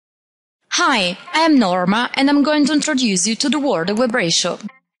Hi, I am Norma and I'm going to introduce you to the world of WebRatio.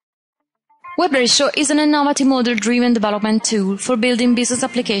 WebRatio is an innovative model-driven development tool for building business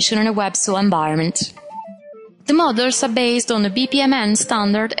applications in a WebSO environment. The models are based on the BPMN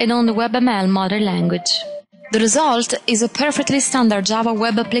standard and on the WebML model language. The result is a perfectly standard Java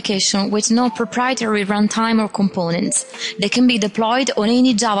web application with no proprietary runtime or components that can be deployed on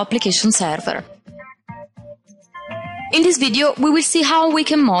any Java application server. In this video, we will see how we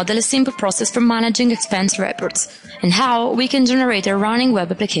can model a simple process for managing expense reports and how we can generate a running web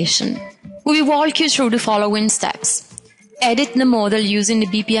application. We will walk you through the following steps. Edit the model using the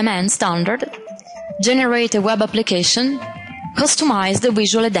BPMN standard, generate a web application, customize the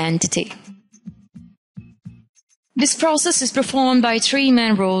visual identity. This process is performed by three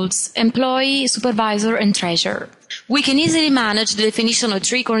main roles: employee, supervisor, and treasurer. We can easily manage the definition of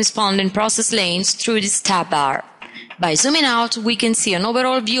three corresponding process lanes through this tab bar. By zooming out, we can see an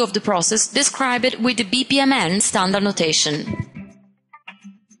overall view of the process described with the BPMN standard notation.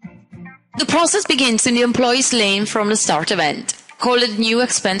 The process begins in the employee's lane from the start event, called new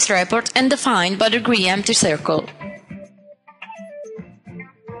expense report and defined by the green empty circle.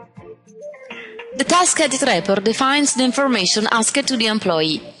 The task edit report defines the information asked to the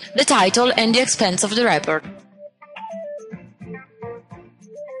employee, the title and the expense of the report.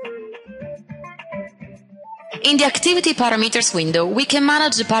 In the Activity Parameters window, we can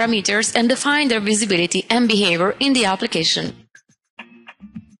manage the parameters and define their visibility and behavior in the application.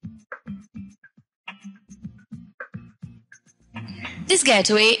 This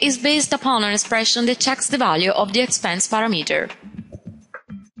gateway is based upon an expression that checks the value of the expense parameter.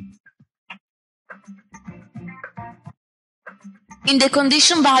 In the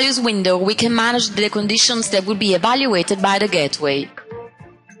Condition Values window, we can manage the conditions that will be evaluated by the gateway.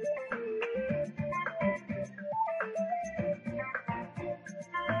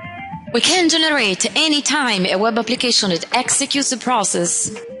 We can generate any time a web application that executes the process.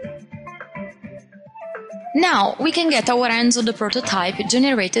 Now we can get our hands on the prototype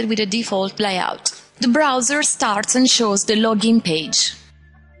generated with a default layout. The browser starts and shows the login page.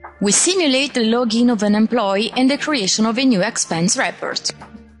 We simulate the login of an employee and the creation of a new expense report.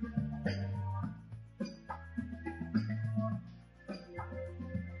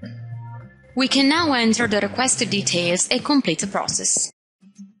 We can now enter the requested details and complete the process.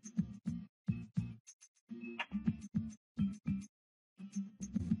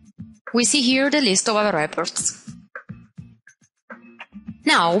 We see here the list of our reports.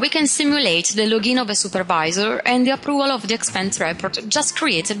 Now we can simulate the login of a supervisor and the approval of the expense report just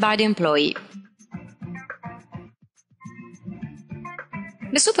created by the employee.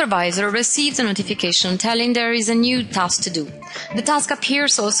 The supervisor receives a notification telling there is a new task to do. The task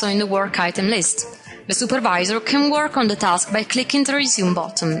appears also in the work item list. The supervisor can work on the task by clicking the Resume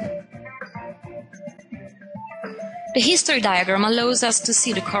button. The history diagram allows us to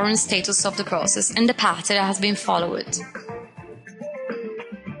see the current status of the process and the path that has been followed.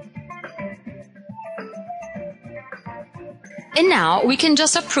 And now we can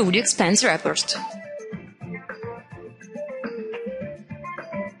just approve the expense report.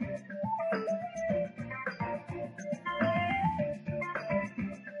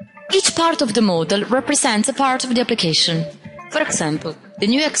 Each part of the model represents a part of the application. For example, the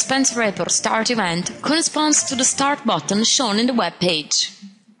new expense report start event corresponds to the start button shown in the web page.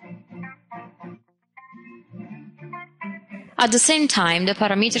 At the same time, the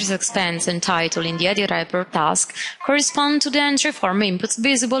parameters expense and title in the edit report task correspond to the entry form inputs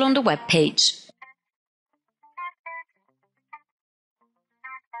visible on the web page.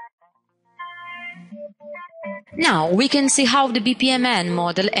 Now we can see how the BPMN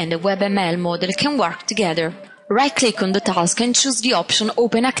model and the WebML model can work together. Right-click on the task and choose the option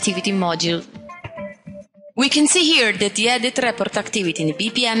Open Activity module. We can see here that the edit report activity in the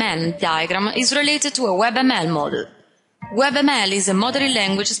BPMN diagram is related to a WebML model. WebML is a modeling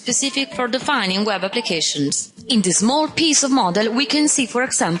language specific for defining web applications. In this small piece of model, we can see, for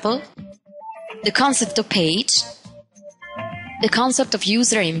example, the concept of page, the concept of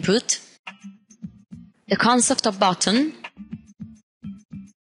user input, the concept of button,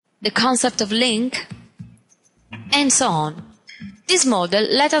 the concept of link, and so on. This model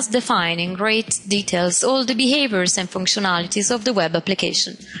let us define in great details all the behaviors and functionalities of the web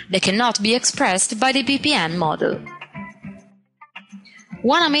application that cannot be expressed by the BPM model.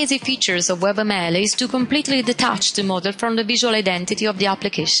 One amazing feature of WebML is to completely detach the model from the visual identity of the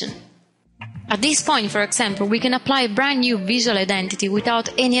application. At this point, for example, we can apply a brand new visual identity without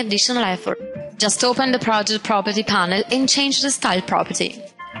any additional effort. Just open the project property panel and change the style property.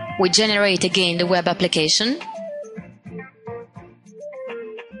 We generate again the web application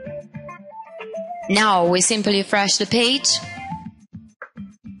Now we simply refresh the page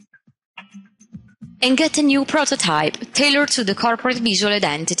and get a new prototype tailored to the corporate visual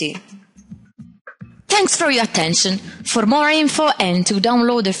identity. Thanks for your attention. For more info and to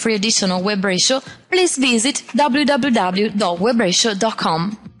download the free edition of WebRatio, please visit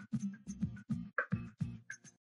www.webratio.com.